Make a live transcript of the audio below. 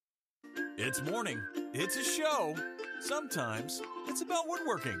It's morning. It's a show. Sometimes it's about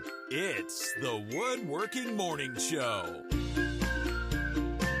woodworking. It's the Woodworking Morning Show.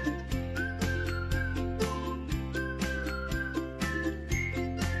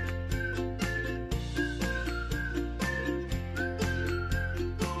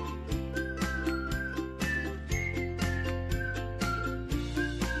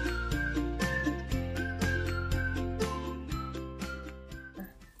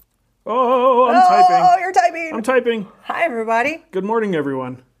 Oh, I'm typing. Oh, you're typing. I'm typing. Hi, everybody. Good morning,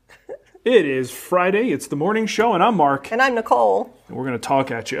 everyone. It is Friday. It's the morning show, and I'm Mark. And I'm Nicole. And we're going to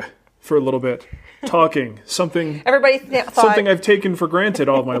talk at you for a little bit. Talking. Something I've taken for granted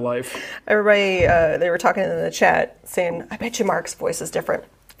all my life. Everybody, they were talking in the chat saying, I bet you Mark's voice is different.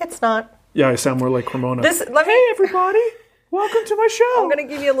 It's not. Yeah, I sound more like Ramona. Hey, everybody. Welcome to my show. I'm going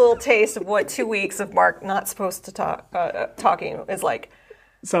to give you a little taste of what 2 weeks of Mark not supposed to talking is like.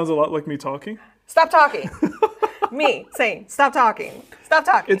 Sounds a lot like me talking. Stop talking. Me saying, stop talking. Stop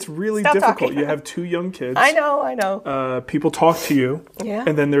talking. It's really Stop difficult. Talking. You have two young kids. I know. People talk to you. Yeah.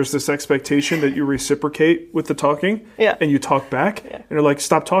 And then there's this expectation that you reciprocate with the talking. Yeah. And you talk back. Yeah. And they're like,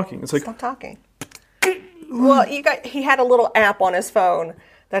 stop talking. It's like, stop talking. Well, he had a little app on his phone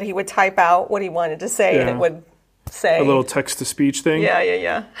that he would type out what he wanted to say, and it would say a little text-to-speech thing.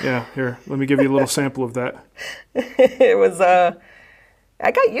 Yeah. Yeah, here, let me give you a little sample of that. It was, I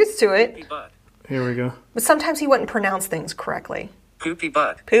got used to it. Poopy butt. Here we go. But sometimes he wouldn't pronounce things correctly. Poopy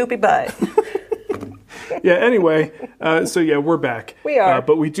butt. Poopy butt. Yeah, anyway, we're back. We are.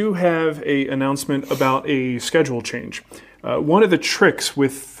 But we do have an announcement about a schedule change. One of the tricks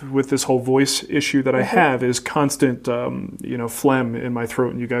with this whole voice issue that I have is constant, phlegm in my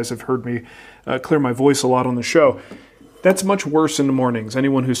throat, and you guys have heard me clear my voice a lot on the show. That's much worse in the mornings.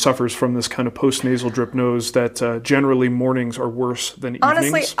 Anyone who suffers from this kind of post-nasal drip knows that generally mornings are worse than evenings.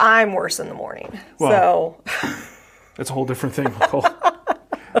 Honestly, I'm worse in the morning. Well, that's a whole different thing, Nicole.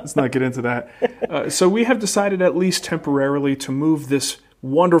 Let's not get into that. So we have decided, at least temporarily, to move this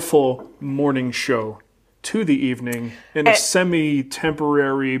wonderful morning show to the evening in a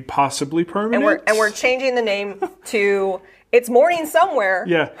semi-temporary, possibly permanent. And we're changing the name to It's Morning Somewhere.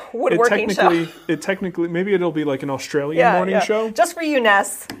 Yeah. Woodworking show. It technically, maybe it'll be like an Australian morning show. Just for you,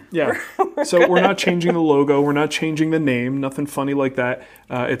 Ness. Yeah. We're not changing the logo. We're not changing the name. Nothing funny like that.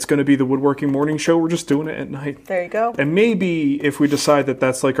 It's going to be the Woodworking Morning Show. We're just doing it at night. There you go. And maybe if we decide that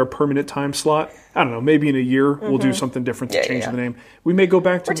that's like our permanent time slot, I don't know, maybe in a year we'll do something different to change the name. We may go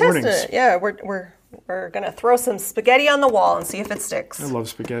back to mornings. We're testing it. Yeah, we're going to throw some spaghetti on the wall and see if it sticks. I love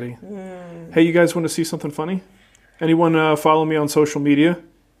spaghetti. Hey, you guys want to see something funny? Anyone follow me on social media?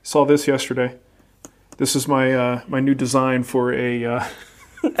 Saw this yesterday. This is my new design for an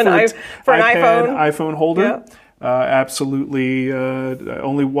iPhone holder. Yeah. Absolutely.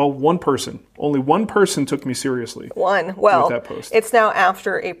 Only one person took me seriously. One. Well, with that post. It's now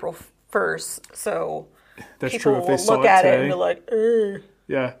after April 1st, so that's people true. If they will saw look it at today, it and be like, ugh.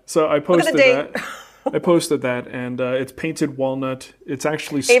 Yeah. So I posted Look at the that. I posted that, and it's painted walnut. It's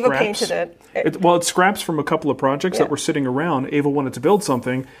actually scraps. Ava painted it. It's scraps from a couple of projects that were sitting around. Ava wanted to build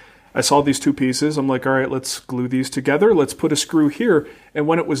something. I saw these two pieces. I'm like, all right, let's glue these together. Let's put a screw here. And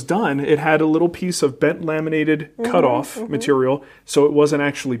when it was done, it had a little piece of bent laminated cutoff material. So it wasn't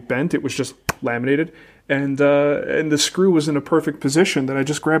actually bent. It was just laminated. And the screw was in a perfect position that I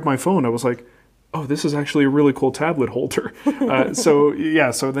just grabbed my phone. I was like, oh, this is actually a really cool tablet holder. So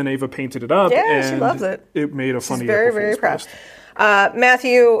then Ava painted it up. Yeah, and she loves it. It made a funny very, April very Fool's proud. post.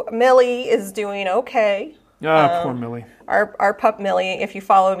 Matthew, Millie is doing okay. Poor Millie. Our pup Millie, if you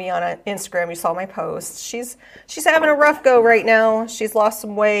follow me on Instagram, you saw my post. She's having a rough go right now. She's lost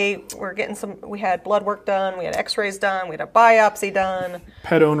some weight. We had blood work done, we had x-rays done, we had a biopsy done.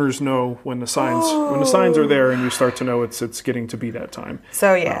 Pet owners know when the signs are there, and you start to know it's getting to be that time.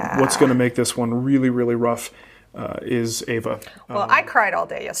 So yeah. What's going to make this one really, really rough is Ava. Well, I cried all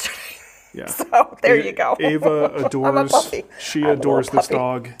day yesterday. Yeah. So there you go. Ava adores. I'm a puppy. She adores this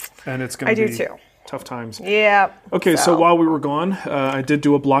dog, and it's going to be too. Tough times. Yeah. Okay, so while we were gone, I did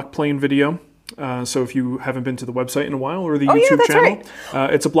do a block plane video. So if you haven't been to the website in a while or the YouTube channel,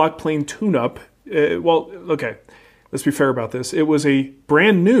 it's a block plane tune-up. Let's be fair about this. It was a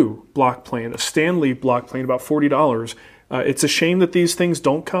brand new block plane, a Stanley block plane, about $40. It's a shame that these things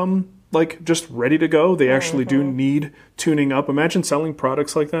don't come like just ready to go. They actually do need tuning up. Imagine selling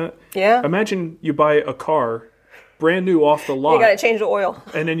products like that. Yeah. Imagine you buy a car brand new off the lot. You got to change the oil.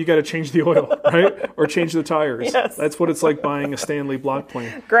 And then you got to change the oil, right? Or change the tires. Yes. That's what it's like buying a Stanley block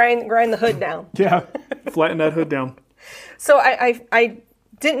plane. Grind the hood down. Yeah. Flatten that hood down. So I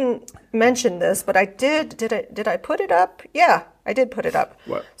didn't mention this, but I did. Did I put it up? Yeah, I did put it up.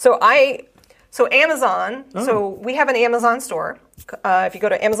 What? So I So Amazon. So we have an Amazon store. If you go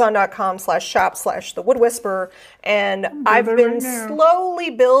to amazon.com/shop/the Wood Whisperer, and I've been slowly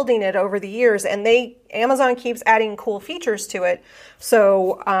building it over the years, and Amazon keeps adding cool features to it.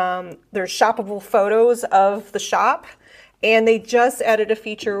 So there's shoppable photos of the shop, and they just added a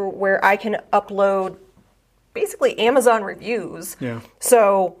feature where I can upload basically Amazon reviews. Yeah.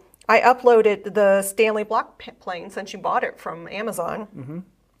 So I uploaded the Stanley block plane since you bought it from Amazon,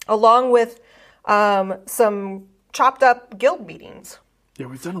 along with some chopped up guild meetings. Yeah,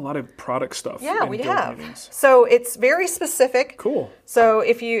 we've done a lot of product stuff. Yeah, we guild have. meetings. So it's very specific. Cool. So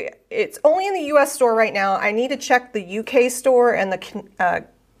it's only in the U.S. store right now. I need to check the U.K. store and the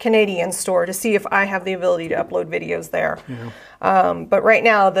Canadian store to see if I have the ability to upload videos there. Yeah. But right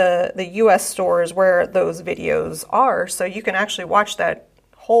now, the U.S. store is where those videos are, so you can actually watch that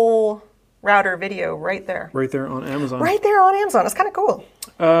whole router video right there. Right there on Amazon. Right there on Amazon. It's kind of cool.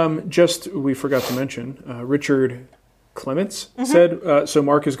 We forgot to mention, Richard Clements said, so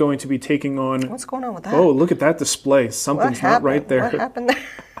Mark is going to be taking on... What's going on with that? Oh, look at that display. Something's not right there. What happened there?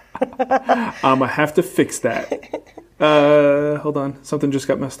 I have to fix that. Hold on. Something just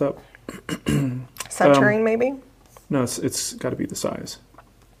got messed up. Centering, maybe? No, it's got to be the size.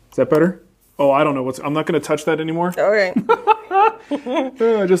 Is that better? Oh, I don't know. I'm not going to touch that anymore. Okay.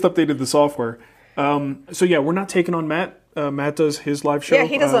 I just updated the software. So yeah, we're not taking on Matt. Matt does his live show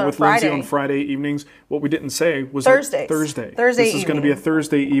he does it on with Friday. Lindsay on Friday evenings. What we didn't say was Thursday. Thursday. Thursday This is going to be a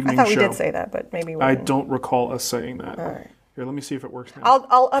Thursday evening show. I thought we did say that, but maybe we I didn't. don't recall us saying that. All right. Here, let me see if it works now.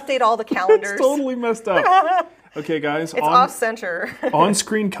 I'll update all the calendars. It's totally messed up. Okay, guys. It's off-center.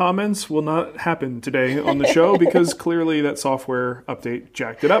 On-screen comments will not happen today on the show because clearly that software update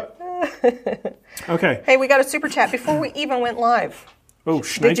jacked it up. Okay. Hey, we got a super chat before we even went live. Oh,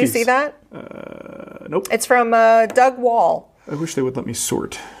 shnikes. Did you see that? Nope. It's from Doug Wall. I wish they would let me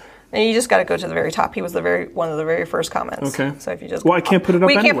sort. And you just got to go to the very top. He was one of the very first comments. Okay. So if you just I can't put it up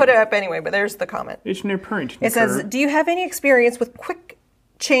anyway. We can't put it up anyway, but there's the comment. It's no point. It says, do you have any experience with quick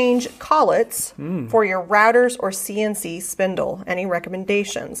change collets for your routers or CNC spindle? Any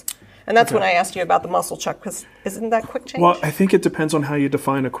recommendations? And that's when I asked you about the muscle chuck, because isn't that quick change? Well, I think it depends on how you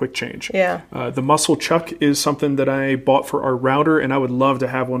define a quick change. Yeah. The muscle chuck is something that I bought for our router, and I would love to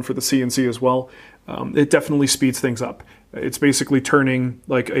have one for the CNC as well. It definitely speeds things up. It's basically turning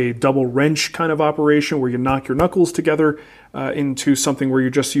like a double wrench kind of operation where you knock your knuckles together into something where you're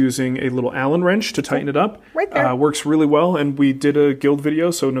just using a little Allen wrench to tighten it up. Right there. Works really well, and we did a guild video,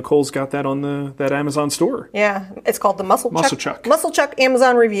 so Nicole's got that on that Amazon store. Yeah, it's called the Muscle Chuck. Muscle Chuck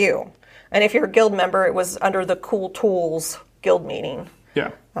Amazon review. And if you're a guild member, it was under the Cool Tools guild meeting.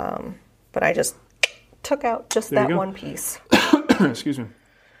 Yeah. But I just took out just that one piece. Excuse me.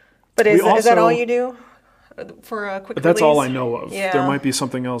 But is that all you do for a quick That's release? all I know of. Yeah. There might be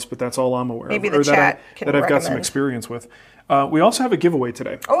something else, but that's all I'm aware Maybe of. the chat can that I've got some recommend. experience with. We also have a giveaway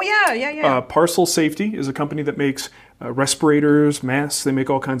today. Oh, yeah. Parcel Safety is a company that makes respirators, masks. They make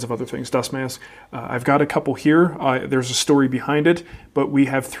all kinds of other things, dust masks. I've got a couple here. There's a story behind it, but we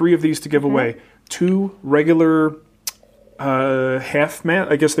have 3 of these to give away. 2 regular half mask,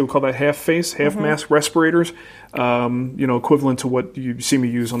 I guess they would call that half mask respirators, equivalent to what you see me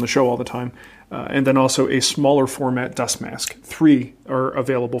use on the show all the time. And then also a smaller format dust mask. 3 are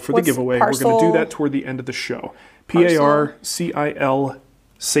available for the giveaway. Parcel? We're going to do that toward the end of the show. PARCIL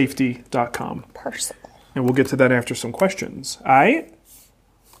safety.com. Parcel. And we'll get to that after some questions. There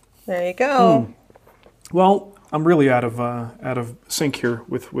you go. Well, I'm really out of sync here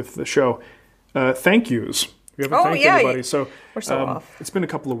with the show. Thank yous. We haven't thanked anybody, so we're so off. It's been a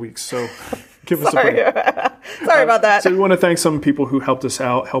couple of weeks, so give us a break. Sorry about that. So we want to thank some people who helped us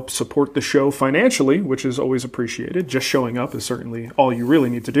out, help support the show financially, which is always appreciated. Just showing up is certainly all you really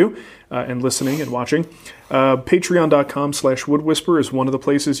need to do, and listening and watching. Patreon.com/woodwhisper is one of the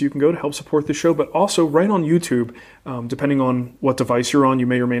places you can go to help support the show, but also right on YouTube, depending on what device you're on, you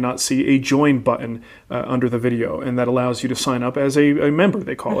may or may not see a join button under the video, and that allows you to sign up as a member,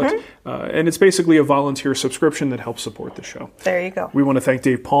 they call it. And it's basically a volunteer subscription that helps support the show. There you go. We want to thank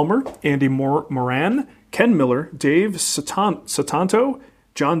Dave Palmer, Andy Moran, Ken Miller, Dave Satanto,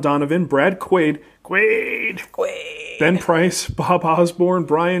 John Donovan, Brad Quaid, Ben Price, Bob Osborne,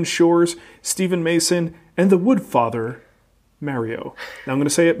 Brian Shores, Stephen Mason, and the Woodfather, Mario. Now I'm going to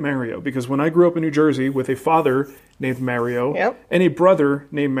say it Mario because when I grew up in New Jersey with a father named Mario and a brother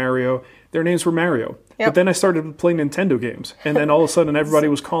named Mario, their names were Mario. But then I started playing Nintendo games, and then all of a sudden everybody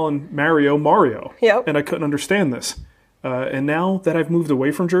was calling Mario. And I couldn't understand this. And now that I've moved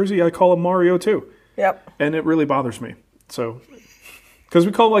away from Jersey, I call him Mario too. And it really bothers me. So Because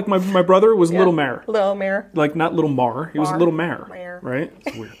we call it, like, my brother was Little Mare. Little Mare. Like, not Little Mar. He was Little Mare. Mare. Right?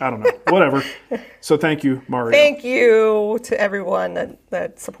 It's weird. I don't know. Whatever. So thank you, Mario. Thank you to everyone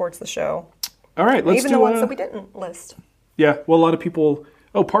that supports the show. All right, let's Even do the ones that we didn't list. Yeah, well, a lot of people...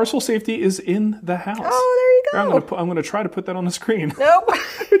 Oh, parcel safety is in the house. Oh, there you go. I'm gonna try to put that on the screen. Nope.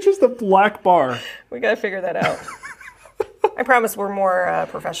 It's just a black bar. We got to figure that out. I promise we're more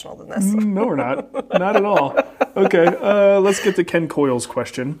professional than this. No, we're not. Not at all. Okay, let's get to Ken Coyle's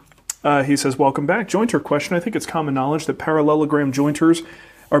question. He says, welcome back. Jointer question. I think it's common knowledge that parallelogram jointers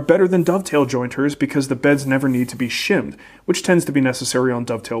are better than dovetail jointers because the beds never need to be shimmed, which tends to be necessary on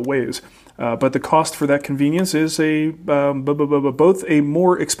dovetail ways. But the cost for that convenience is both a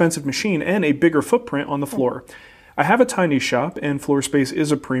more expensive machine and a bigger footprint on the floor. I have a tiny shop and floor space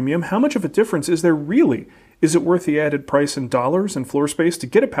is a premium. How much of a difference is there really? Is it worth the added price in dollars and floor space to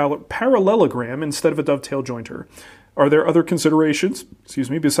get a parallelogram instead of a dovetail jointer? Are there other considerations,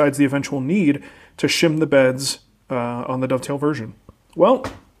 besides the eventual need to shim the beds on the dovetail version? Well,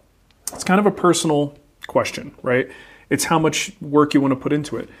 it's kind of a personal question, right? It's how much work you want to put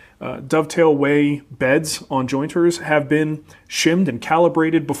into it. Dovetail way beds on jointers have been shimmed and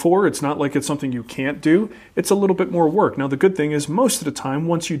calibrated before. It's not like it's something you can't do. It's a little bit more work. Now, the good thing is most of the time,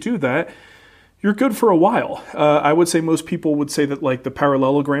 once you do that, you're good for a while. I would say most people would say that like the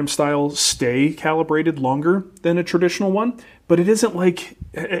parallelogram styles stay calibrated longer than a traditional one, but it isn't like,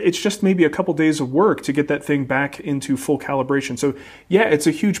 it's just maybe a couple days of work to get that thing back into full calibration. So yeah, it's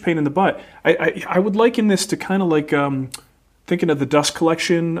a huge pain in the butt. I would liken this to kind of like thinking of the dust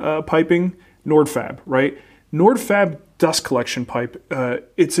collection piping, Nordfab, right? Nordfab dust collection pipe,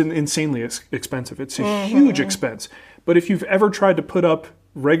 it's insanely expensive. It's a huge expense. But if you've ever tried to put up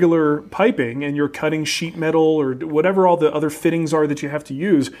regular piping and you're cutting sheet metal or whatever all the other fittings are that you have to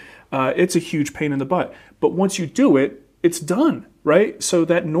use, it's a huge pain in the butt. But once you do it, it's done, right? So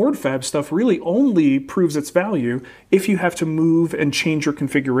that Nordfab stuff really only proves its value if you have to move and change your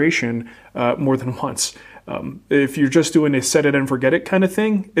configuration more than once. If you're just doing a set it and forget it kind of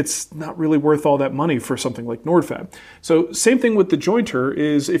thing, it's not really worth all that money for something like Nordfab. So same thing with the jointer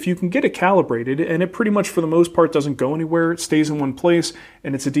is if you can get it calibrated and it pretty much for the most part doesn't go anywhere, it stays in one place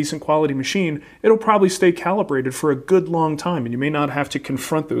and it's a decent quality machine, it'll probably stay calibrated for a good long time and you may not have to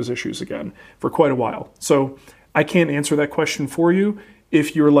confront those issues again for quite a while. So I can't answer that question for you.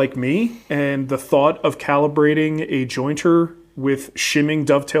 If you're like me and the thought of calibrating a jointer with shimming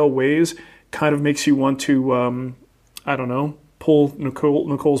dovetail ways kind of makes you want to, pull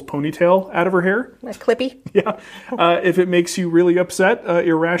Nicole's ponytail out of her hair. That's clippy. Yeah. If it makes you really upset,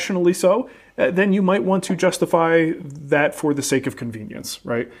 irrationally so, then you might want to justify that for the sake of convenience,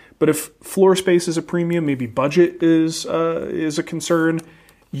 right? But if floor space is a premium, maybe budget is a concern,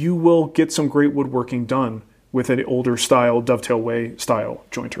 you will get some great woodworking done with an older style, dovetail way style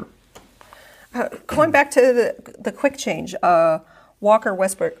jointer. Going back to the quick change, Walker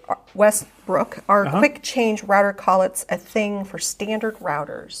Westbrook, are quick change router collets a thing for standard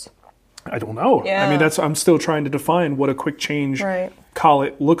routers? I don't know. Yeah. I mean, I'm still trying to define what a quick change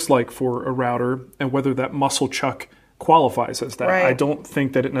collet looks like for a router and whether that muscle chuck qualifies as that. Right. I don't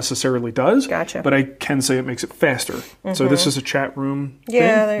think that it necessarily does, Gotcha. But I can say it makes it faster. So this is a chat room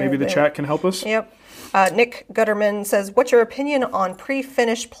thing. Maybe the chat can help us. Yep. Nick Gutterman says, what's your opinion on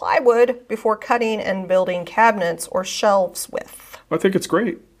pre-finished plywood before cutting and building cabinets or shelves with? I think it's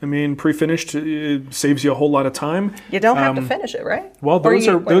great. I mean, pre-finished saves you a whole lot of time. You don't have to finish it, right? Well, those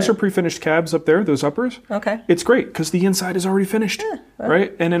are pre-finished cabs up there, those uppers. Okay. It's great because the inside is already finished,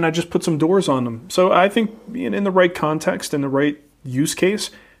 right? And then I just put some doors on them. So I think in the right context, in the right use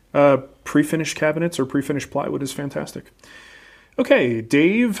case, pre-finished cabinets or pre-finished plywood is fantastic. Okay,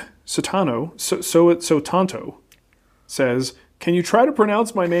 Dave Sotanto says, can you try to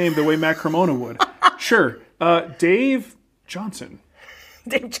pronounce my name the way Matt Cremona would? Sure. Dave Johnson.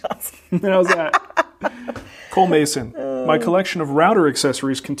 Dave Johnson. How's that? Cole Mason. My collection of router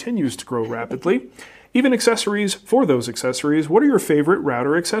accessories continues to grow rapidly. Even accessories for those accessories. What are your favorite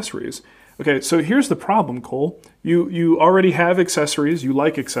router accessories? Okay, so here's the problem, Cole. You already have accessories, you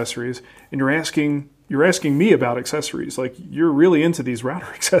like accessories, and you're asking me about accessories. Like, you're really into these router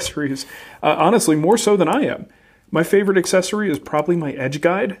accessories. Honestly, more so than I am. My favorite accessory is probably my edge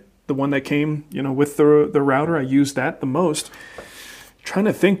guide, the one that came, with the router. I use that the most. Trying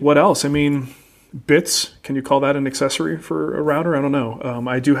to think what else. I mean, bits. Can you call that an accessory for a router? I don't know.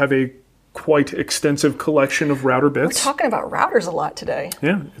 I do have a quite extensive collection of router bits. We're talking about routers a lot today.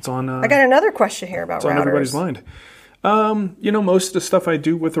 Yeah, it's on. I got another question here about routers. On everybody's mind. Most of the stuff I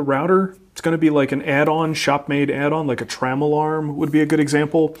do with a router, it's going to be like an add-on, shop-made add-on, like a tram alarm would be a good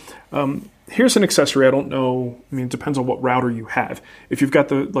example. Here's an accessory. I don't know. I mean, it depends on what router you have. If you've got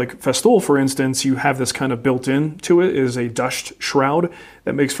the, like Festool, for instance, you have this kind of built in to it is a dust shroud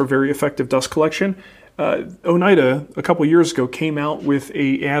that makes for very effective dust collection. Oneida, a couple years ago, came out with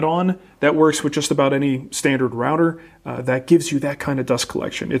a add-on that works with just about any standard router that gives you that kind of dust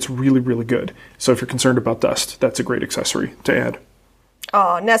collection. It's really, really good. So if you're concerned about dust, that's a great accessory to add.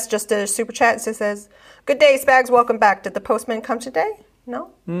 Ness just did a super chat. It says, "Good day, Spags. Welcome back. Did the postman come today?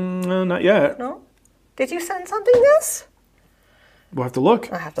 No? No, not yet. No? Did you send something, Ness? We'll have to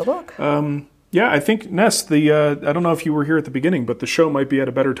look. I have to look. Yeah, I think, Ness, I don't know if you were here at the beginning, but the show might be at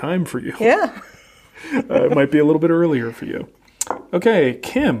a better time for you. Yeah. It might be a little bit earlier for you. Okay,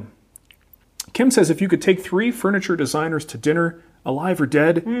 Kim. Kim says, if you could take 3 furniture designers to dinner, alive or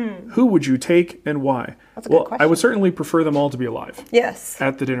dead, who would you take and why? That's a good question. I would certainly prefer them all to be alive. Yes.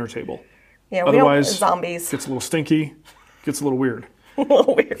 At the dinner table. Yeah, Otherwise, we don't zombies. Gets a little stinky, gets a little weird. A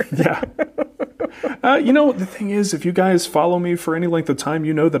little weird. Yeah. The thing is, if you guys follow me for any length of time,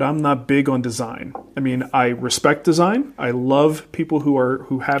 you know that I'm not big on design. I mean, I respect design. I love people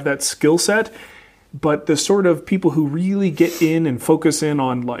who have that skill set. But the sort of people who really get in and focus in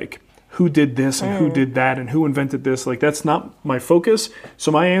on like who did this and who did that and who invented this, like that's not my focus. So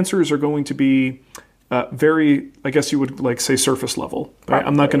my answers are going to be very, I guess you would like say surface level. Right?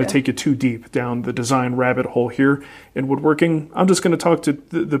 I'm not going to take you too deep down the design rabbit hole here in woodworking. I'm just going to talk to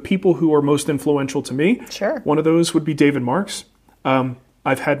the people who are most influential to me. Sure. One of those would be David Marks.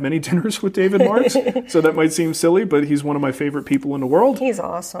 I've had many dinners with David Marks, so that might seem silly, but he's one of my favorite people in the world. He's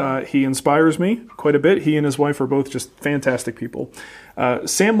awesome. He inspires me quite a bit. He and his wife are both just fantastic people.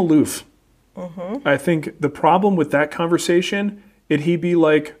 Sam Maloof. I think the problem with that conversation, he'd be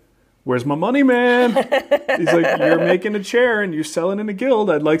like, where's my money, man? He's like, you're making a chair and you're selling in a guild.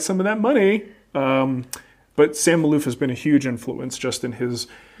 I'd like some of that money. But Sam Maloof has been a huge influence just in his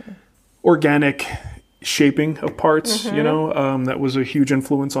organic shaping of parts, that was a huge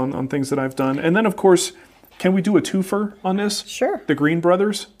influence on things that I've done. And then, of course, can we do a twofer on this? Sure. The Green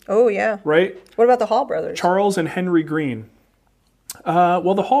brothers. Oh, yeah. Right? What about the Hall brothers? Charles and Henry Green.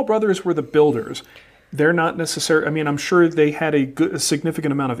 Well, the Hall brothers were the builders. They're not necessarily, I mean, I'm sure they had a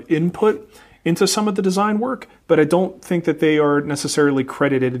significant amount of input into some of the design work, but I don't think that they are necessarily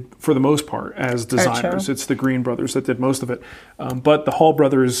credited for the most part as designers. It's the Green brothers that did most of it. But the Hall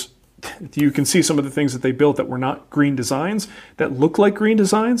brothers, you can see some of the things that they built that were not green designs, that look like green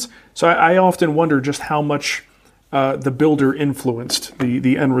designs. So I often wonder just how much the builder influenced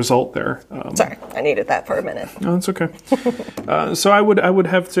the end result there. Sorry, I needed that for a minute. No, it's okay. So I would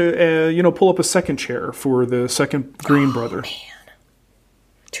have to pull up a second chair for the second Green brother. Man.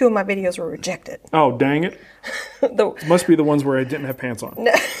 2 of my videos were rejected. Oh, dang it. It must be the ones where I didn't have pants on.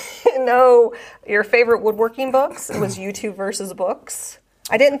 No, your favorite woodworking books, it was YouTube versus books.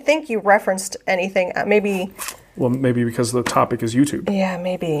 I didn't think you referenced anything. Maybe. Well, maybe because the topic is YouTube. Yeah,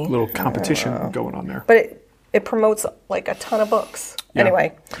 maybe. A little competition going on there. But it promotes like a ton of books. Yeah.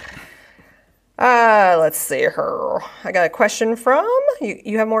 Anyway. Let's see here. I got a question from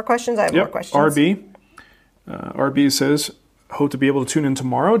you. Have more questions? I have more questions. RB. RB says, hope to be able to tune in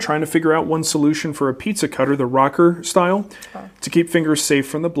tomorrow, trying to figure out one solution for a pizza cutter, the rocker style, to keep fingers safe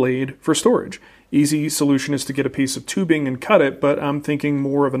from the blade for storage. Easy solution is to get a piece of tubing and cut it, but I'm thinking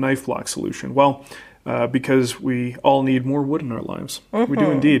more of a knife block solution. Well, because we all need more wood in our lives. We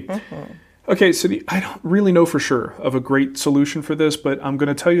do indeed. Okay, so I don't really know for sure of a great solution for this, but I'm going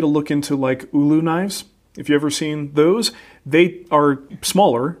to tell you to look into like ulu knives. If you've ever seen those, they are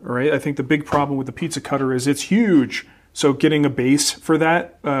smaller, all right? I think the big problem with the pizza cutter is it's huge. So getting a base for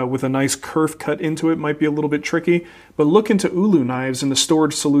that with a nice kerf cut into it might be a little bit tricky. But look into ulu knives and the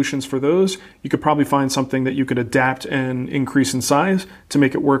storage solutions for those. You could probably find something that you could adapt and increase in size to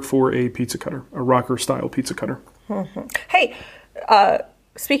make it work for a pizza cutter, a rocker style pizza cutter. Hey,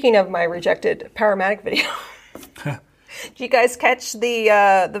 speaking of my rejected Powermatic video, did you guys catch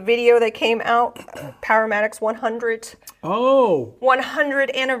the video that came out? Powermatic's 100. Oh.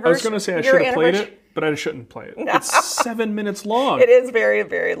 100 anniversary. I was going to say I should have played it. But I shouldn't play it. No. It's 7 minutes long. It is very,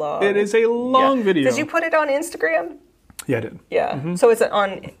 very long. It is a long video. Did you put it on Instagram? Yeah, I did. Yeah. So is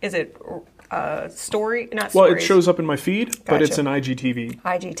it story? Not stories? Well, it shows up in my feed, but it's an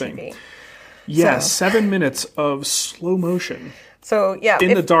IGTV thing. Yeah, 7 minutes of slow motion. So yeah.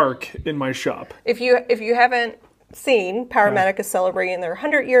 In the dark in my shop. If you haven't seen, Powermatic is celebrating their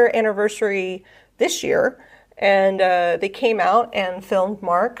 100-year anniversary this year. And they came out and filmed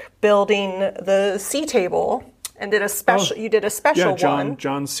Mark building the C table and did a special. You did a special one.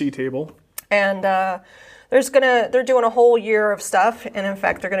 John's C table. And they're doing a whole year of stuff, and in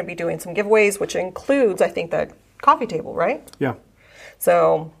fact, they're going to be doing some giveaways, which includes, I think, the coffee table, right? Yeah.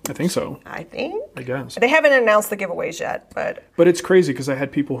 So I think so. I guess. They haven't announced the giveaways yet, but it's crazy because I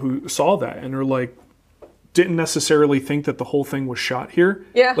had people who saw that and are like, didn't necessarily think that the whole thing was shot here.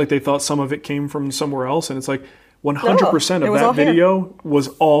 Yeah. Like they thought some of it came from somewhere else, and it's like 100% of that here. video was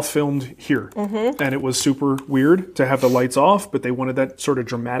all filmed here. Mm-hmm. And it was super weird to have the lights off, but they wanted that sort of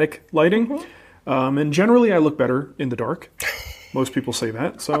dramatic lighting. Mm-hmm. And generally I look better in the dark. Most people say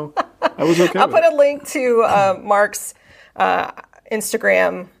that, so I was okay I'll with it. put a link to Mark's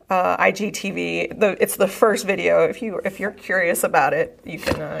Instagram, IGTV. It's the first video. If you're curious about it, you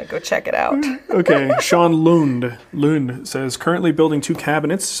can go check it out. Okay, Sean Lund says, currently building 2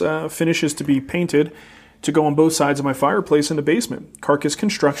 cabinets, finishes to be painted to go on both sides of my fireplace in the basement. Carcass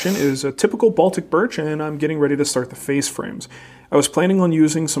construction is a typical Baltic birch, and I'm getting ready to start the face frames. I was planning on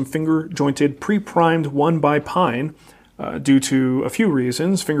using some finger-jointed pre-primed 1x pine. Due to a few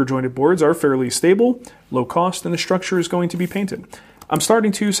reasons, finger-jointed boards are fairly stable, low cost, and the structure is going to be painted. I'm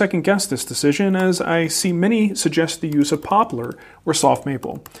starting to second-guess this decision as I see many suggest the use of poplar or soft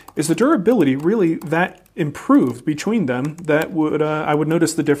maple. Is the durability really that improved between them that I would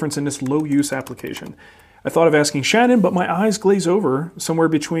notice the difference in this low-use application? I thought of asking Shannon, but my eyes glaze over somewhere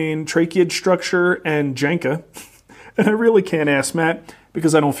between tracheid structure and Janka. And I really can't ask Matt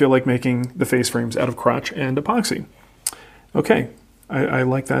because I don't feel like making the face frames out of crotch and epoxy. Okay, I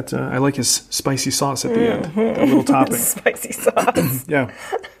like that. I like his spicy sauce at the end, that little topping. Spicy sauce. Yeah.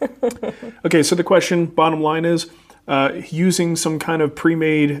 Okay, so the question, bottom line is, using some kind of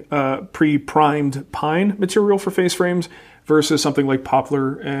pre-made, pre-primed pine material for face frames versus something like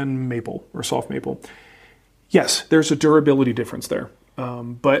poplar and maple or soft maple. Yes, there's a durability difference there.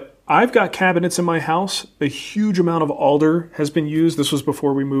 But I've got cabinets in my house. A huge amount of alder has been used. This was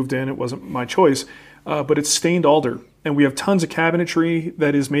before we moved in. It wasn't my choice. But it's stained alder. And we have tons of cabinetry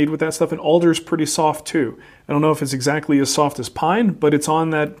that is made with that stuff. And alder's pretty soft too. I don't know if it's exactly as soft as pine, but it's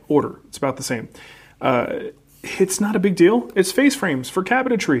on that order. It's about the same. It's not a big deal. It's face frames for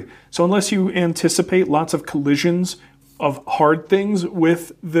cabinetry. So unless you anticipate lots of collisions of hard things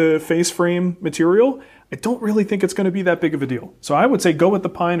with the face frame material, I don't really think it's going to be that big of a deal. So I would say go with the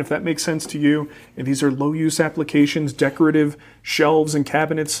pine if that makes sense to you. And these are low-use applications, decorative shelves and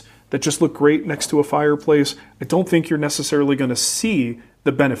cabinets that just look great next to a fireplace. I don't think you're necessarily going to see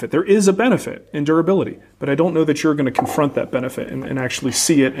the benefit. There is a benefit in durability, but I don't know that you're going to confront that benefit and actually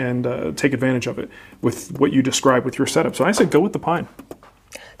see it and take advantage of it with what you describe with your setup. So I say go with the pine.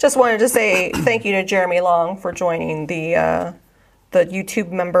 Just wanted to say thank you to Jeremy Long for joining the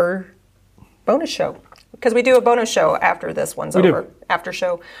YouTube member bonus show. Because we do a bonus show after this one's over. After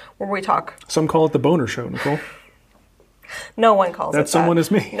show where we talk. Some call it the boner show, Nicole. No one calls it that. That someone is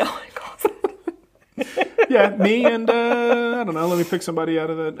me. No one calls it. Yeah, me and, I don't know, let me pick somebody out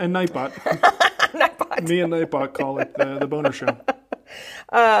of the, and Nightbot. Nightbot. Me and Nightbot call it the boner show.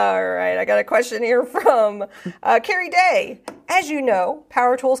 All right, I got a question here from Carrie Day. As you know,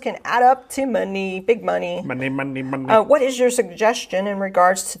 power tools can add up to money, big money. Money. What is your suggestion in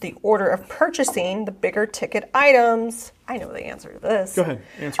regards to the order of purchasing the bigger ticket items? I know the answer to this. Go ahead,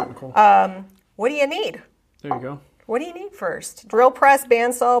 answer it, Nicole. What do you need? There you go. What do you need first? Drill press,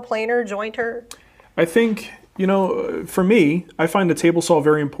 bandsaw, planer, jointer? I think, for me, I find the table saw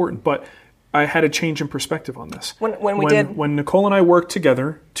very important, but I had a change in perspective on this. When Nicole and I worked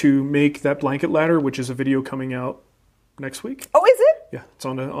together to make that blanket ladder, which is a video coming out next week. Oh, is it? Yeah, it's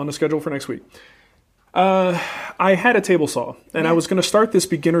on the schedule for next week. I had a table saw, and I was going to start this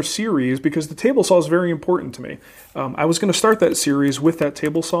beginner series because the table saw is very important to me. I was going to start that series with that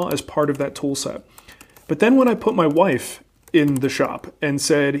table saw as part of that tool set. But then when I put my wife in the shop and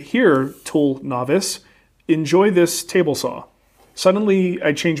said, here, tool novice, enjoy this table saw, suddenly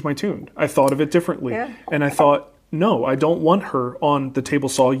I changed my tune. I thought of it differently. Yeah. And I thought, no, I don't want her on the table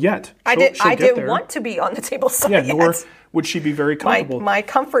saw yet. I didn't want to be on the table saw yet. Nor would she be very comfortable. My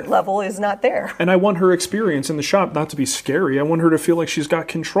comfort level is not there. And I want her experience in the shop not to be scary. I want her to feel like she's got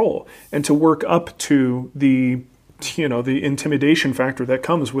control and to work up to the intimidation factor that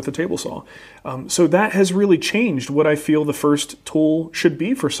comes with a table saw. So that has really changed what I feel the first tool should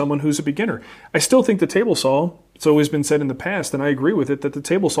be for someone who's a beginner. I still think the table saw, it's always been said in the past, and I agree with it, that the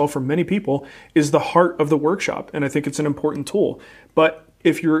table saw for many people is the heart of the workshop, and I think it's an important tool. But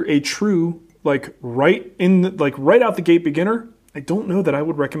if you're a true, right out the gate beginner, I don't know that I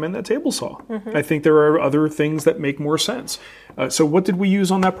would recommend that table saw. Mm-hmm. I think there are other things that make more sense. So what did we use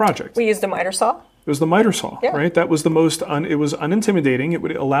on that project? We used a miter saw. It was the miter saw, right? That was the most, it was unintimidating.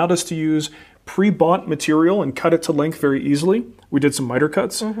 It allowed us to use pre-bought material and cut it to length very easily. We did some miter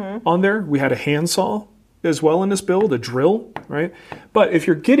cuts on there. We had a hand saw as well in this build, a drill, right? But if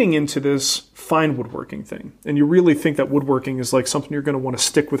you're getting into this fine woodworking thing, and you really think that woodworking is like something you're going to want to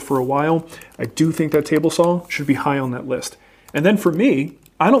stick with for a while, I do think that table saw should be high on that list. And then for me,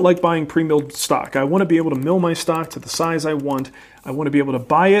 I don't like buying pre-milled stock. I want to be able to mill my stock to the size I want. I want to be able to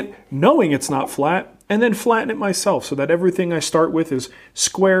buy it knowing it's not flat, and then flatten it myself so that everything I start with is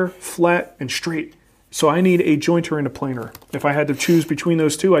square, flat, and straight. So I need a jointer and a planer. If I had to choose between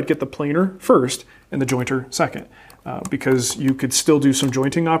those two, I'd get the planer first and the jointer second, because you could still do some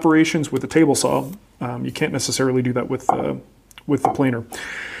jointing operations with a table saw. You can't necessarily do that with the planer.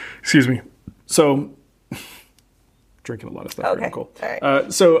 Excuse me. So, drinking a lot of stuff. Okay. Nicole. All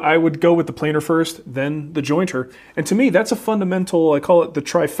right. So I would go with the planer first, then the jointer. And to me, that's a fundamental, I call it the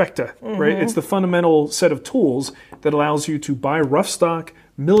trifecta, right? It's the fundamental set of tools that allows you to buy rough stock,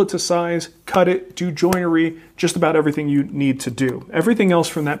 mill it to size, cut it, do joinery, just about everything you need to do. Everything else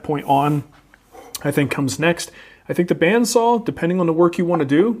from that point on, I think, comes next. I think the bandsaw, depending on the work you want to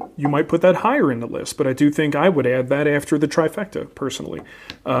do, you might put that higher in the list, but I do think I would add that after the trifecta, personally.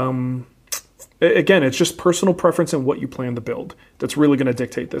 Again, it's just personal preference and what you plan to build that's really going to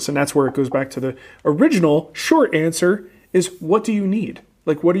dictate this. And that's where it goes back to the original short answer is, what do you need?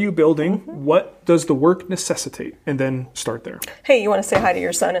 Like, what are you building? What does the work necessitate? And then start there. Hey, you want to say hi to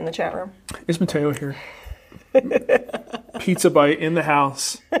your son in the chat room? Is Mateo here? Pizza Bite in the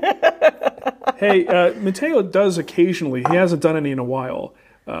house. Hey, Mateo does occasionally. He hasn't done any in a while.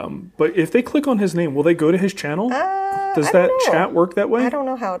 But if they click on his name, will they go to his channel? Does that chat work that way? I don't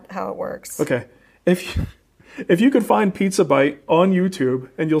know how it works. Okay. If you could find Pizza Bite on YouTube,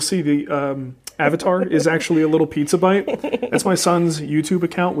 and you'll see the avatar is actually a little pizza bite. That's my son's YouTube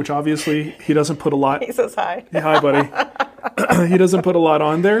account, which obviously he doesn't put a lot. He says hi. Yeah, hi, buddy. He doesn't put a lot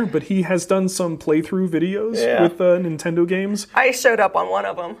on there, but he has done some playthrough videos with Nintendo games. I showed up on one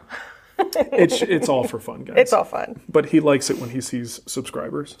of them. It's all for fun, guys. It's all fun. But he likes it when he sees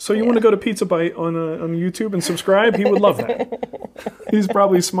subscribers. So you want to go to Pizza Bite on YouTube and subscribe? He would love that. He's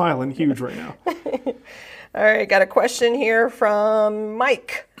probably smiling huge right now. All right, got a question here from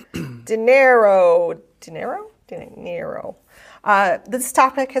Mike. Dinero. This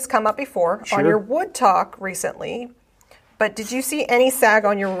topic has come up before on your Wood Talk recently, but did you see any sag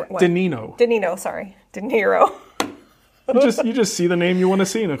on your... What? Dinero, sorry. Dinero. You just see the name you want to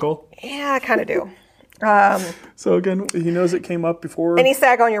see, Nicole. Yeah, I kind of do. So again, he knows it came up before. Any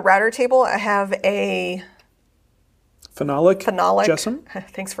sag on your router table? I have a... Phenolic. Gypsum.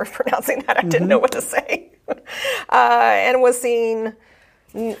 Thanks for pronouncing that. I didn't know what to say. And was seen,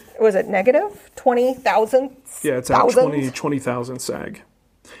 was it negative 20,000? Yeah, it's at 20,000 sag.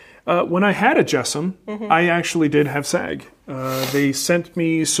 When I had a Gypsum, I actually did have sag. They sent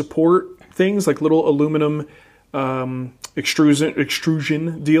me support things like little aluminum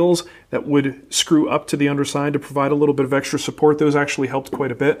extrusion deals that would screw up to the underside to provide a little bit of extra support. Those actually helped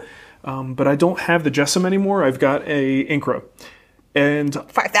quite a bit. But I don't have the Gypsum anymore. I've got a Incra. And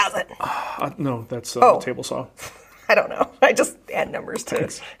 5,000. No, that's a table saw. I don't know. I just add numbers to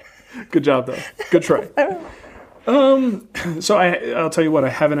it. Good job, though. Good try. So I'll tell you what, I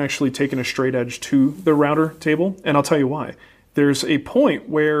haven't actually taken a straight edge to the router table, and I'll tell you why. There's a point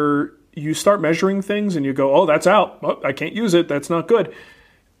where you start measuring things and you go, oh, that's out. Oh, I can't use it. That's not good.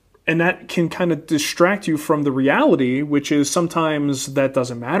 And that can kind of distract you from the reality, which is sometimes that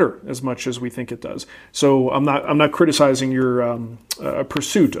doesn't matter as much as we think it does. So I'm not criticizing your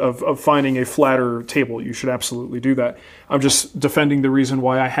pursuit of finding a flatter table. You should absolutely do that. I'm just defending the reason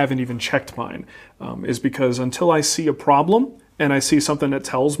why I haven't even checked mine, is because until I see a problem and I see something that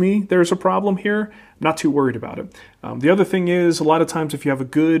tells me there's a problem here, I'm not too worried about it. The other thing is, a lot of times if you have a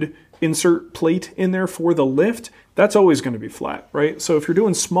good insert plate in there for the lift, that's always going to be flat, right? So if you're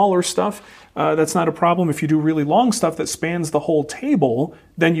doing smaller stuff, that's not a problem. If you do really long stuff that spans the whole table,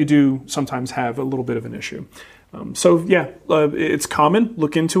 then you do sometimes have a little bit of an issue. It's common.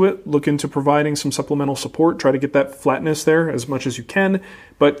 Look into it. Look into providing some supplemental support. Try to get that flatness there as much as you can.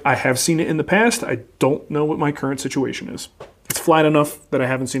 But I have seen it in the past. I don't know what my current situation is. It's flat enough that I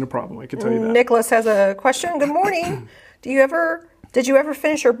haven't seen a problem. I can tell you that. Nicholas has a question. Good morning. Did you ever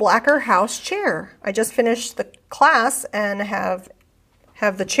finish your Blacker House chair? I just finished the class and have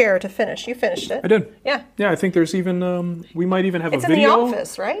the chair to finish. You finished it. I did. Yeah. Yeah, I think there's even, we might even have it's a video. It's in the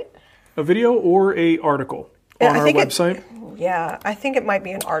office, right? A video or a article on our website. I think it might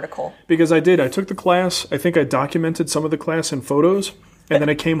be an article. Because I took the class, I think I documented some of the class in photos, and then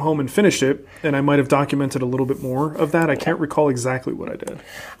I came home and finished it, and I might have documented a little bit more of that. I can't recall exactly what I did.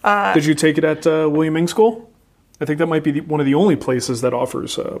 Did you take it at William Ing School? I think that might be one of the only places that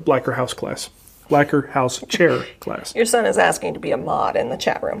offers a Blacker House class. Lacquer House Chair class. Your son is asking to be a mod in the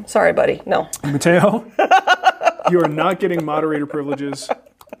chat room. Sorry, buddy. No. Mateo, you are not getting moderator privileges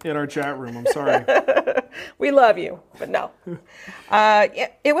in our chat room. I'm sorry. We love you, but no.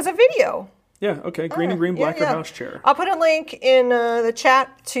 It was a video. Yeah, okay. Green and green Lacquer House Chair. I'll put a link in the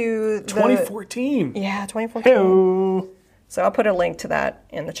chat to 2014. Yeah, 2014. Hey-o. So I'll put a link to that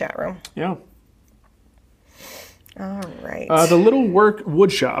in the chat room. Yeah. All right. The Little Work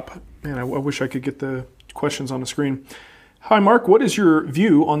Wood Shop. Man, I wish I could get the questions on the screen. Hi, Mark. What is your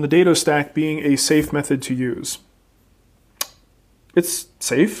view on the dado stack being a safe method to use? It's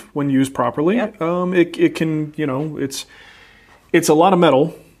safe when used properly. Yep. It can, it's a lot of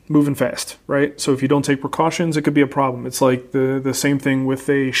metal moving fast, right? So if you don't take precautions, it could be a problem. It's like the same thing with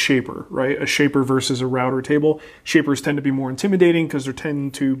a shaper, right? A shaper versus a router table. Shapers tend to be more intimidating because they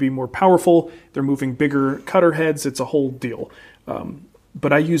tend to be more powerful. They're moving bigger cutter heads. It's a whole deal.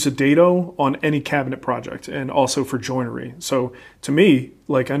 But I use a dado on any cabinet project and also for joinery. So to me,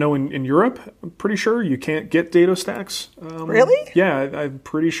 like I know in Europe, I'm pretty sure you can't get dado stacks. Really? Yeah, I'm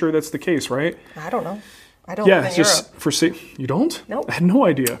pretty sure that's the case, right? I don't know. I don't live in Europe. You don't? Nope. I had no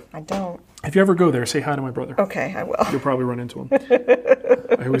idea. I don't. If you ever go there, say hi to my brother. Okay, I will. You'll probably run into him.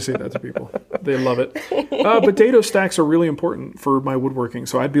 I always say that to people. They love it. But dado stacks are really important for my woodworking,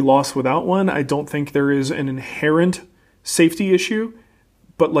 so I'd be lost without one. I don't think there is an inherent safety issue,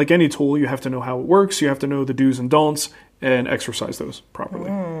 but like any tool, you have to know how it works. You have to know the do's and don'ts and exercise those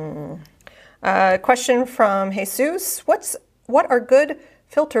properly. Question from Jesus. What are good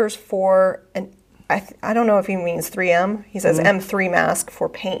filters for an I don't know if he means 3M. He says M3 mask for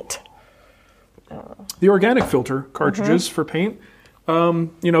paint. The organic filter cartridges for paint.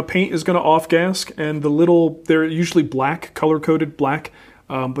 Paint is going to off-gas, and they're usually black, color-coded black,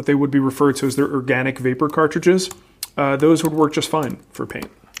 but they would be referred to as their organic vapor cartridges. Those would work just fine for paint.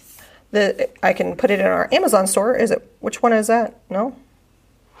 I can put it in our Amazon store. Which one is that? No?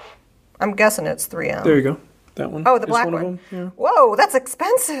 I'm guessing it's 3M. There you go. That one. Oh, the black one. Yeah. Whoa, that's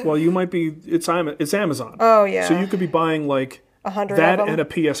expensive. Well, you might be. It's Amazon. Oh yeah. So you could be buying like 100 that of them? and a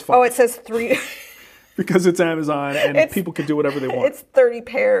PS5. Oh, it says 3. Because it's Amazon and people can do whatever they want. It's 30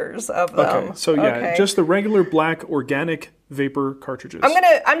 pairs of them. Okay, so yeah, just the regular black organic vapor cartridges.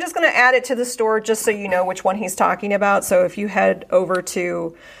 I'm just gonna add it to the store just so you know which one he's talking about. So if you head over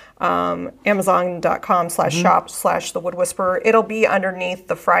to Amazon.com/shop/The Wood Whisperer, it'll be underneath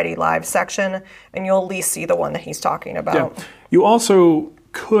the Friday Live section, and you'll at least see the one that he's talking about. Yeah. You also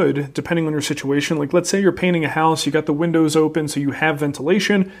could, depending on your situation, like let's say you're painting a house, you got the windows open so you have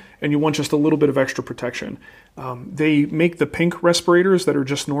ventilation, and you want just a little bit of extra protection. They make the pink respirators that are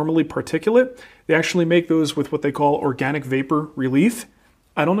just normally particulate. They actually make those with what they call organic vapor relief.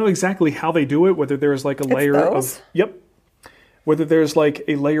 I don't know exactly how they do it, whether there's like a layer of... Yep. Whether there's like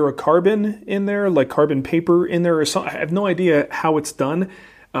a layer of carbon in there, like carbon paper in there or something. I have no idea how it's done,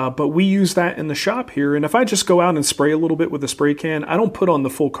 but we use that in the shop here. And if I just go out and spray a little bit with a spray can, I don't put on the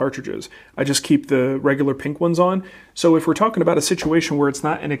full cartridges. I just keep the regular pink ones on. So if we're talking about a situation where it's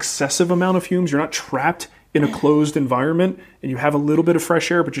not an excessive amount of fumes, you're not trapped in a closed environment, and you have a little bit of fresh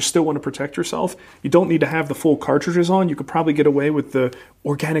air, but you still want to protect yourself, you don't need to have the full cartridges on. You could probably get away with the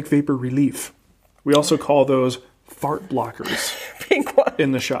organic vapor relief. We also call those fart blockers. Pink ones.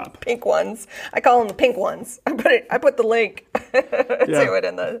 In the shop. Pink ones. I call them the pink ones. I put the link to it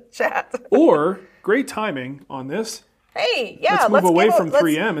in the chat. Or, great timing on this. Hey, yeah. Let's move away from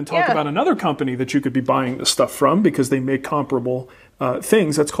 3M and talk about another company that you could be buying this stuff from because they make comparable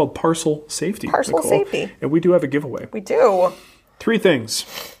things. That's called Parcel Safety. Parcel Safety. And we do have a giveaway. We do. 3 things.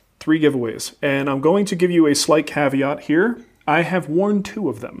 3 giveaways. And I'm going to give you a slight caveat here. I have worn 2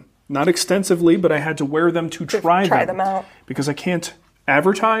 of them. Not extensively, but I had to wear them to try them out. Because I can't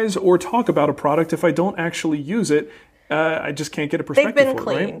advertise or talk about a product if I don't actually use it. I just can't get a perspective for it, right? They've been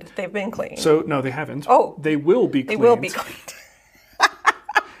cleaned. They've been cleaned. So, no, they haven't. Oh. They will be cleaned. They will be cleaned.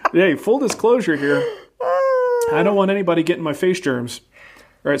 Hey, full disclosure here. I don't want anybody getting my face germs.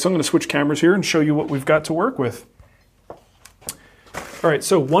 All right, so I'm going to switch cameras here and show you what we've got to work with. All right,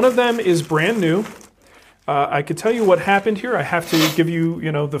 so one of them is brand new. I could tell you what happened here. I have to give you,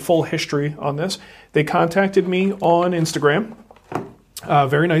 the full history on this. They contacted me on Instagram,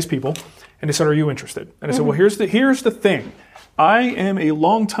 very nice people, and they said, "Are you interested?" And I said, "Well, here's the thing. I am a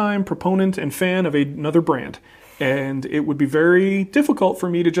longtime proponent and fan of another brand, and it would be very difficult for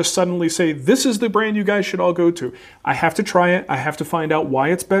me to just suddenly say, this is the brand you guys should all go to. I have to try it. I have to find out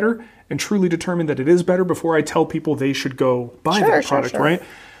why it's better and truly determine that it is better before I tell people they should go buy that product, right?"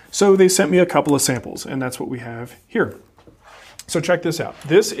 So they sent me a couple of samples, and that's what we have here. So check this out.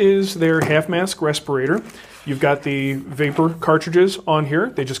 This is their half mask respirator. You've got the vapor cartridges on here.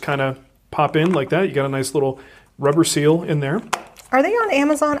 They just kind of pop in like that. You got a nice little rubber seal in there. Are they on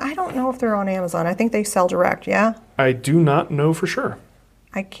Amazon? I don't know if they're on Amazon. I think they sell direct, yeah? I do not know for sure.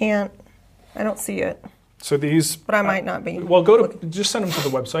 I don't see it. So these... But I might not be. Well, just send them to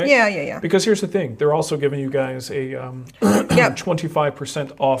the website. Yeah. Because here's the thing. They're also giving you guys a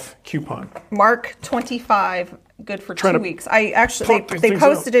 25% off coupon. Mark 25, good for 2 weeks. They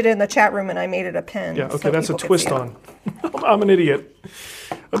posted it in the chat room and I made it a pin. Yeah, okay, that's a twist on. I'm an idiot.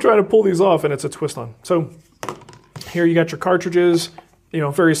 I'm trying to pull these off and it's a twist on. So here you got your cartridges,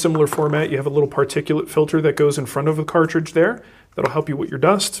 very similar format. You have a little particulate filter that goes in front of the cartridge there. That'll help you with your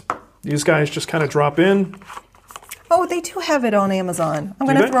dust. These guys just kind of drop in. Oh, they do have it on Amazon. I'm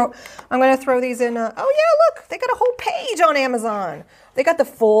gonna throw these in. Oh yeah, look, they got a whole page on Amazon. They got the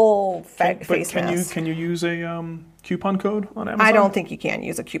full face mask. Can you use a coupon code on Amazon? I don't think you can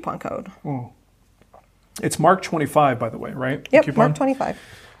use a coupon code. Oh. It's Mark 25, by the way, right? Yep, Mark 25.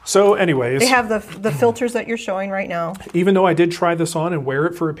 So anyways. They have the filters that you're showing right now. Even though I did try this on and wear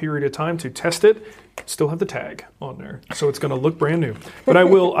it for a period of time to test it, still have the tag on there. So it's going to look brand new. But I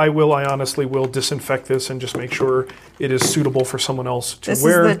honestly will disinfect this and just make sure it is suitable for someone else to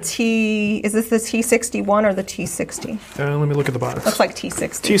wear. Is this the T61 or the T60? Let me look at the box. Looks like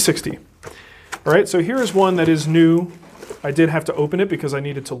T60. T60. All right, so here is one that is new. I did have to open it because I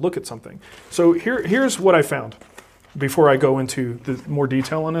needed to look at something. So here's what I found. Before I go into the more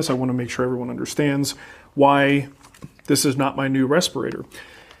detail on this, I want to make sure everyone understands why this is not my new respirator.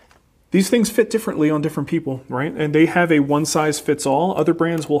 These things fit differently on different people, right? And they have a one-size-fits-all. Other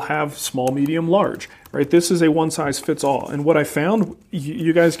brands will have small, medium, large, right? This is a one-size-fits-all. And what I found,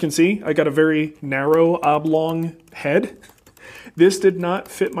 you guys can see, I got a very narrow, oblong head. This did not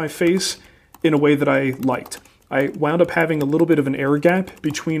fit my face in a way that I liked. I wound up having a little bit of an air gap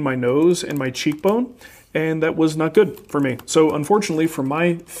between my nose and my cheekbone, and that was not good for me. So unfortunately, for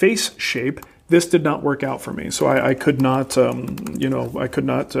my face shape, this did not work out for me. So I could not,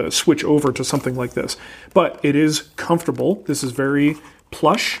 switch over to something like this. But it is comfortable. This is very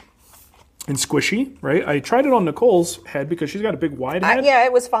plush and squishy, right? I tried it on Nicole's head because she's got a big wide head. Yeah,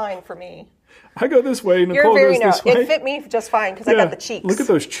 it was fine for me. I go this way, Nicole goes this way. It fit me just fine because I got the cheeks. Look at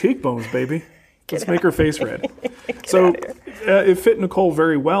those cheekbones, baby. Let's make her face red. So it fit Nicole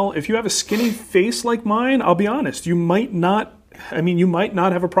very well. If you have a skinny face like mine, I'll be honest, you might not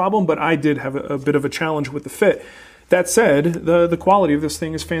have a problem, but I did have a bit of a challenge with the fit. That said, the quality of this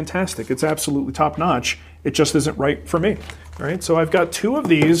thing is fantastic. It's absolutely top notch. It just isn't right for me. All right, so I've got two of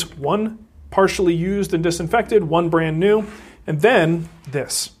these, one partially used and disinfected, one brand new, and then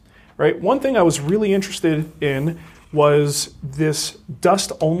this. Right? One thing I was really interested in was this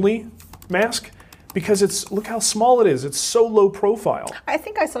dust-only mask. Because look how small it is. It's so low profile. I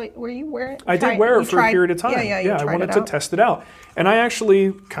think I saw. Were you wearing it? I did wear it for a period of time. Yeah, I wanted to test it out. And I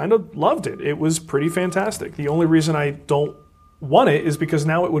actually kind of loved it. It was pretty fantastic. The only reason I don't want it is because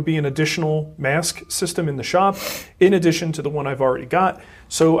now it would be an additional mask system in the shop, in addition to the one I've already got.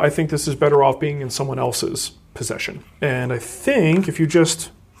 So I think this is better off being in someone else's possession. And I think if you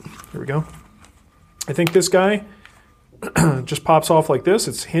just, here we go. I think this guy just pops off like this.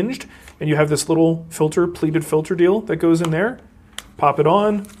 It's hinged. And you have this little pleated filter deal that goes in there. Pop it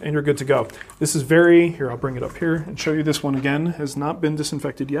on, and you're good to go. This is here, I'll bring it up here and show you this one again. Has not been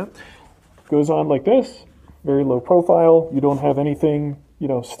disinfected yet. Goes on like this, very low profile. You don't have anything,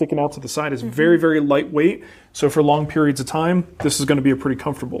 sticking out to the side. It's very, very lightweight. So for long periods of time, this is going to be a pretty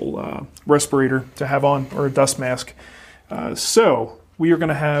comfortable respirator to have on, or a dust mask. So we are going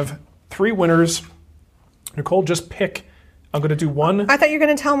to have 3 winners. Nicole, just pick. I'm going to do one. I thought you were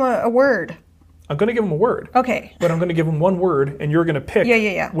going to tell them a word. I'm going to give them a word. Okay. But I'm going to give them one word, and you're going to pick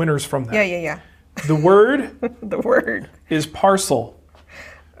winners from that. Yeah. The word the word is parcel.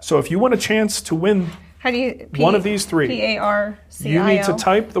 So if you want a chance to win one of these 3, P-A-R-C-I-L. you need to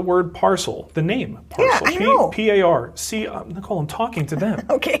type the word parcel, the name parcel. Yeah, I know. P-A-R-C. Nicole, I'm talking to them.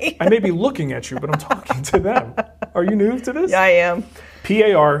 Okay. I may be looking at you, but I'm talking to them. Are you new to this? Yeah, I am.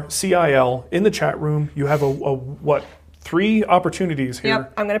 P-A-R-C-I-L. In the chat room, you have a 3 opportunities here.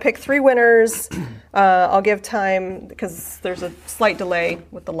 Yep, I'm going to pick 3 winners. I'll give time because there's a slight delay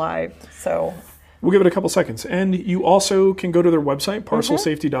with the live. So we'll give it a couple seconds. And you also can go to their website,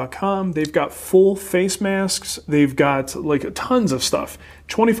 parcelsafety.com. They've got full face masks. They've got tons of stuff.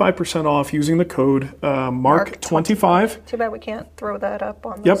 25% off using the code Mark25. Too bad we can't throw that up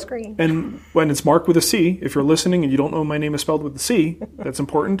on the screen. And when it's Mark with a C, if you're listening and you don't know my name is spelled with a C, that's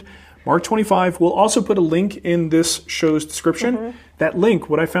important. Mark25. We'll also put a link in this show's description. That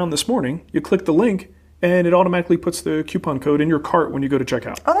link, what I found this morning, you click the link, and it automatically puts the coupon code in your cart when you go to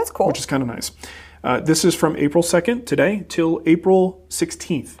checkout. Oh, that's cool. Which is kind of nice. This is from April 2nd, today, till April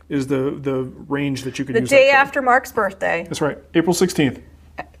 16th is the range that you can use. The day after Mark's birthday. That's right. April 16th.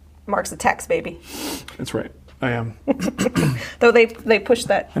 Mark's a text baby. That's right. I am. Though they pushed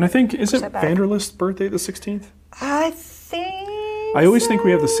that. And I think, is it Vanderlist's birthday the 16th? I think I always think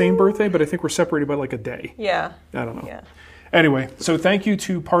we have the same birthday, but I think we're separated by like a day. Yeah. I don't know. Yeah. Anyway, so thank you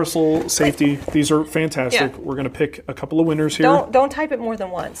to Parcel Safety. These are fantastic. Yeah. We're going to pick a couple of winners here. Don't type it more than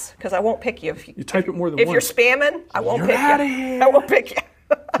once, because I won't pick you. You type it more than if once. If you're spamming, I won't pick outta you. Here. I won't pick you.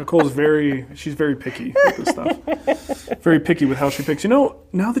 Nicole's she's very picky with this stuff. Very picky with how she picks. You know,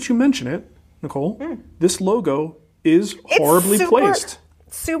 now that you mention it, Nicole, this logo is horribly placed.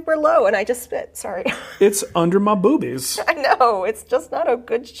 Super low, and I just spit. Sorry. It's under my boobies. I know. It's just not a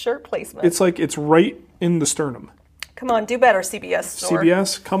good shirt placement. It's like it's right in the sternum. Come on, do better, CBS store.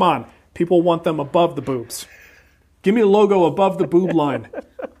 CBS, come on. People want them above the boobs. Give me a logo above the boob line.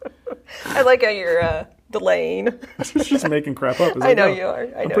 I like how you're delaying. She's just making crap up. I know you are.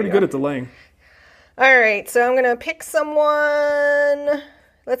 I'm pretty good at delaying. All right, so I'm going to pick someone.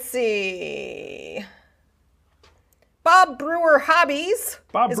 Let's see. Bob Brewer Hobbies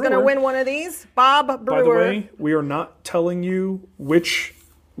is going to win one of these. Bob Brewer. By the way, we are not telling you which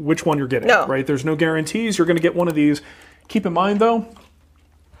one you're getting, right? There's no guarantees. You're going to get one of these. Keep in mind, though,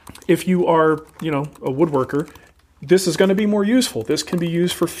 if you are, a woodworker, this is going to be more useful. This can be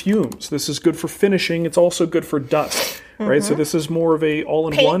used for fumes. This is good for finishing. It's also good for dust, right? So this is more of a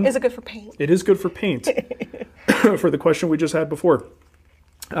all-in-one. Paint. Is it good for paint? It is good for paint. For the question we just had before.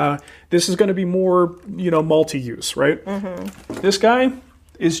 This is going to be more, multi-use, right? This guy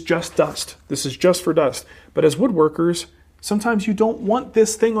is just dust. This is just for dust. But as woodworkers, sometimes you don't want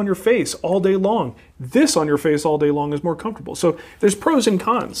this thing on your face all day long. This on your face all day long is more comfortable. So there's pros and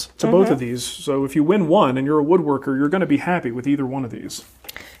cons to both of these. So if you win one and you're a woodworker, you're going to be happy with either one of these.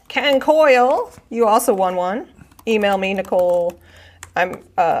 Ken Coyle, you also won one. Email me, Nicole. I'm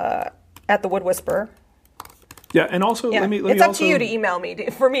at the Wood Whisperer. Yeah, and also let me it's up to you to email me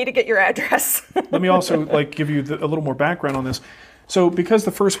for me to get your address. Let me also give you a little more background on this. So because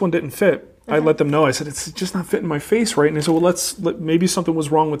the first one didn't fit, I let them know. I said, it's just not fitting my face right. And they said, well, maybe something was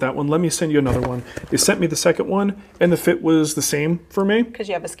wrong with that one. Let me send you another one. They sent me the second one, and the fit was the same for me. Because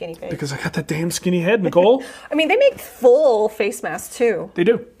you have a skinny face. Because I got that damn skinny head, Nicole. I mean, they make full face masks, too. They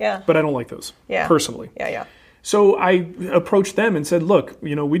do. Yeah. But I don't like those, personally. Yeah. So I approached them and said, look,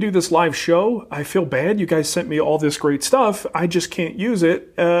 we do this live show. I feel bad. You guys sent me all this great stuff. I just can't use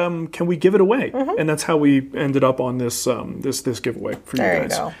it. Can we give it away? And that's how we ended up on this this giveaway for you guys.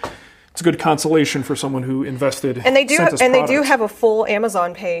 There you go. It's a good consolation for someone who invested. And they do have a full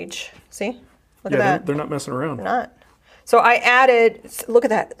Amazon page. See? Look at that. They're not messing around. They're not. So I added, look at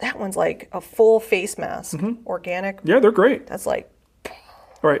that. That one's like a full face mask. Organic. Yeah, they're great. That's like...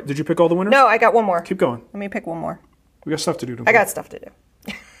 All right, did you pick all the winners? No, I got one more. Keep going. Let me pick one more. We got stuff to do. I got stuff to do.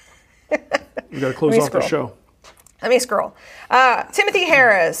 We got to close off the show. Let me scroll. Timothy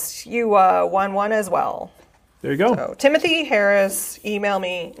Harris, you won one as well. There you go. So, Timothy Harris, email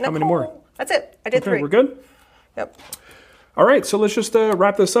me. Nicole. How many more? That's it. I did 3. We're good? Yep. All right, so let's just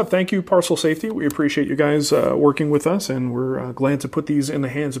wrap this up. Thank you, Parcel Safety. We appreciate you guys working with us, and we're glad to put these in the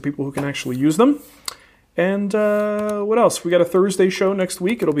hands of people who can actually use them. And what else? We got a Thursday show next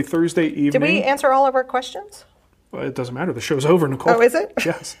week. It'll be Thursday evening. Did we answer all of our questions? Well, it doesn't matter. The show's over, Nicole. Oh, is it?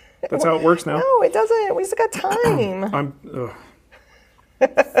 Yes. That's how it works now. No, it doesn't. We still got time.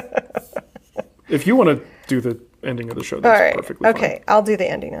 If you want to do the ending of the show, that's perfectly fine. Okay, I'll do the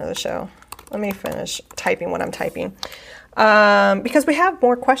ending of the show. Let me finish typing what I'm typing. Because we have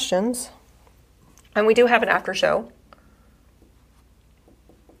more questions. And we do have an after show.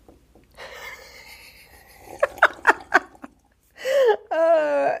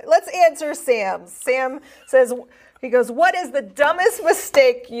 Let's answer Sam. Sam says, he goes, what is the dumbest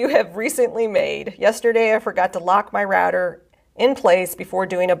mistake you have recently made? Yesterday, I forgot to lock my router in place before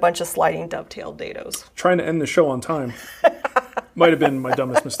doing a bunch of sliding dovetail dados. Trying to end the show on time might have been my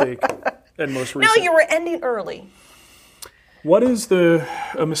dumbest mistake and most recent. No, you were ending early. What is a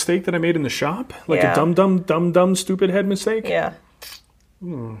mistake that I made in the shop? Like a dumb, stupid head mistake? Yeah.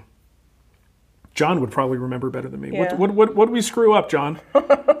 John would probably remember better than me. Yeah. What did we screw up, John?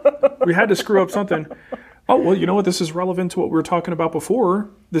 We had to screw up something. Oh, well, you know what? This is relevant to what we were talking about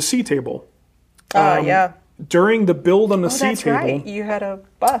before, the C table. Yeah. During the build on the C that's table, right. You had a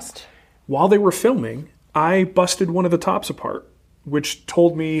bust. While they were filming, I busted one of the tops apart, which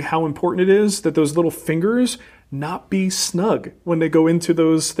told me how important it is that those little fingers not be snug when they go into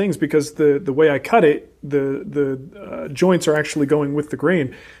those things, because the way I cut it, the joints are actually going with the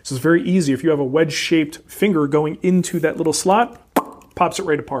grain. So it's very easy. If you have a wedge-shaped finger going into that little slot, pops it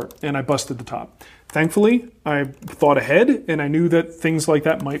right apart, and I busted the top. Thankfully, I thought ahead, and I knew that things like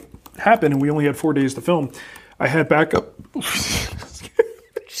that might happen, and we only had 4 days to film. I had backup.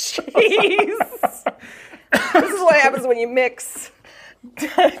 Jeez. This is what happens when you mix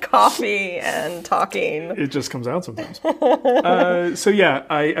coffee and talking. It just comes out sometimes. So yeah,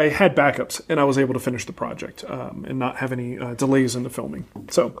 I had backups, and I was able to finish the project and not have any delays in the filming.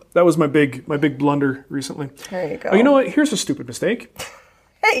 So that was my big blunder recently. There you go. Oh, you know what? Here's a stupid mistake.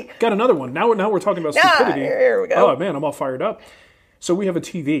 Hey, Got another one. Now we're talking about stupidity. Here we go. Oh man, I'm all fired up. So we have a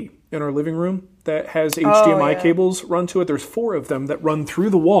TV in our living room that has HDMI cables run to it. There's 4 of them that run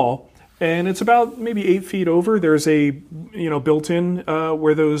through the wall, and it's about maybe 8 feet over. There's a built-in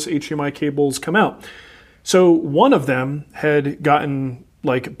where those HDMI cables come out. So one of them had gotten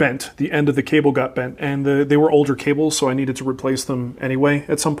bent. The end of the cable got bent, and they were older cables, so I needed to replace them anyway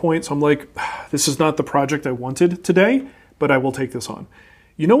at some point. So I'm like, this is not the project I wanted today, but I will take this on.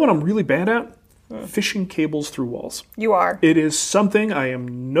 You know what I'm really bad at? Fishing cables through walls. You are. It is something I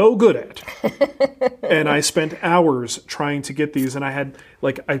am no good at. And I spent hours trying to get these, and I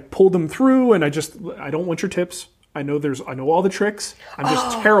pulled them through, and I don't want your tips. I know all the tricks. I'm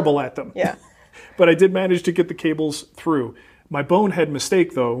just terrible at them. Yeah. But I did manage to get the cables through. My bonehead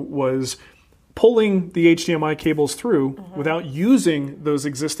mistake, though, was pulling the HDMI cables through without using those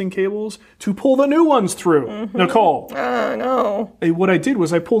existing cables to pull the new ones through. Nicole. No. What I did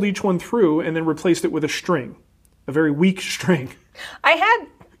was I pulled each one through and then replaced it with a string, a very weak string.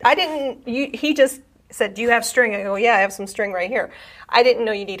 He just said, do you have string? I go, yeah, I have some string right here. I didn't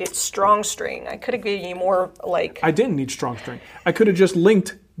know you needed strong string. I could have given you more I didn't need strong string. I could have just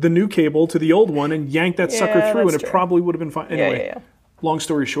linked the new cable to the old one and yanked that sucker through, and it probably would have been fine. Anyway. Long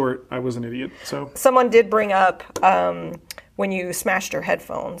story short, I was an idiot. So someone did bring up when you smashed your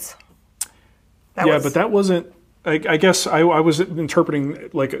headphones. But that wasn't. I guess I was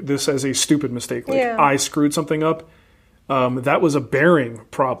interpreting this as a stupid mistake. I screwed something up. That was a bearing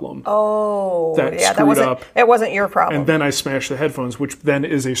problem. Oh, that screwed up. It wasn't your problem. And then I smashed the headphones, which then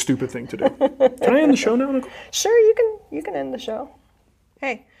is a stupid thing to do. Can I end the show now, Nicole? Sure, you can end the show.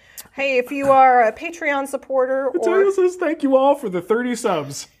 Hey, if you are a Patreon supporter, Natalia says thank you all for the 30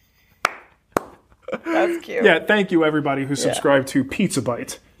 subs. That's cute. Yeah, thank you everybody who subscribed to Pizza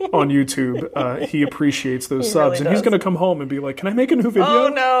Bite on YouTube. He appreciates those subs, and he's going to come home and be like, "Can I make a new video?" Oh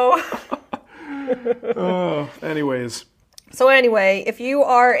no. Anyways. So anyway, if you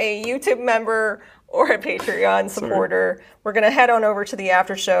are a YouTube member or a Patreon supporter, we're going to head on over to the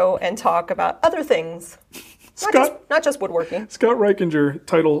after show and talk about other things. Not just woodworking. Scott Reichinger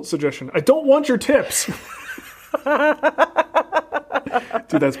title suggestion. I don't want your tips. Dude,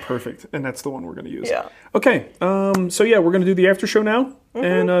 that's perfect. And that's the one we're going to use. Yeah. Okay. So yeah, we're going to do the after show now.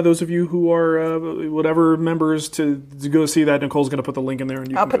 And those of you who are whatever members to go see that, Nicole's going to put the link in there, and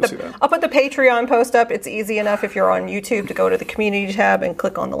you can go see that. I'll put the Patreon post up. It's easy enough if you're on YouTube to go to the community tab and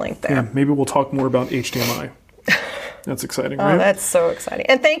click on the link there. Yeah, maybe we'll talk more about HDMI. That's exciting, right? Oh, that's so exciting.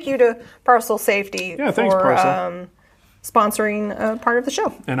 And thank you to Parcel Safety for sponsoring part of the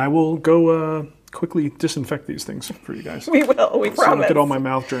show. And I will go quickly disinfect these things for you guys. We will, we promise. So I don't get all my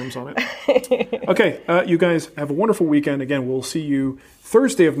mouth germs on it. Okay, you guys have a wonderful weekend. Again, we'll see you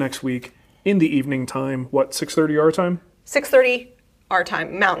Thursday of next week in the evening time. What, 6:30 our time? 6:30 our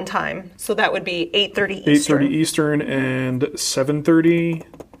time, Mountain Time. So that would be 8:30 Eastern. 8:30 Eastern and 7:30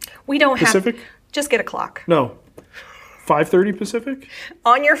 We don't Pacific? Just get a clock. No. 5:30 Pacific?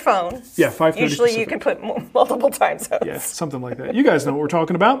 On your phone. Yeah, 5:30 Usually Pacific. You can put multiple time zones. Yeah, something like that. You guys know what we're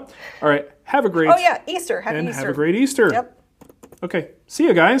talking about. All right, have a great... Oh yeah, Easter. Happy Easter. And have a great Easter. Yep. Okay, see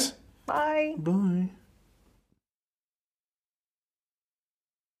you guys. Bye. Bye.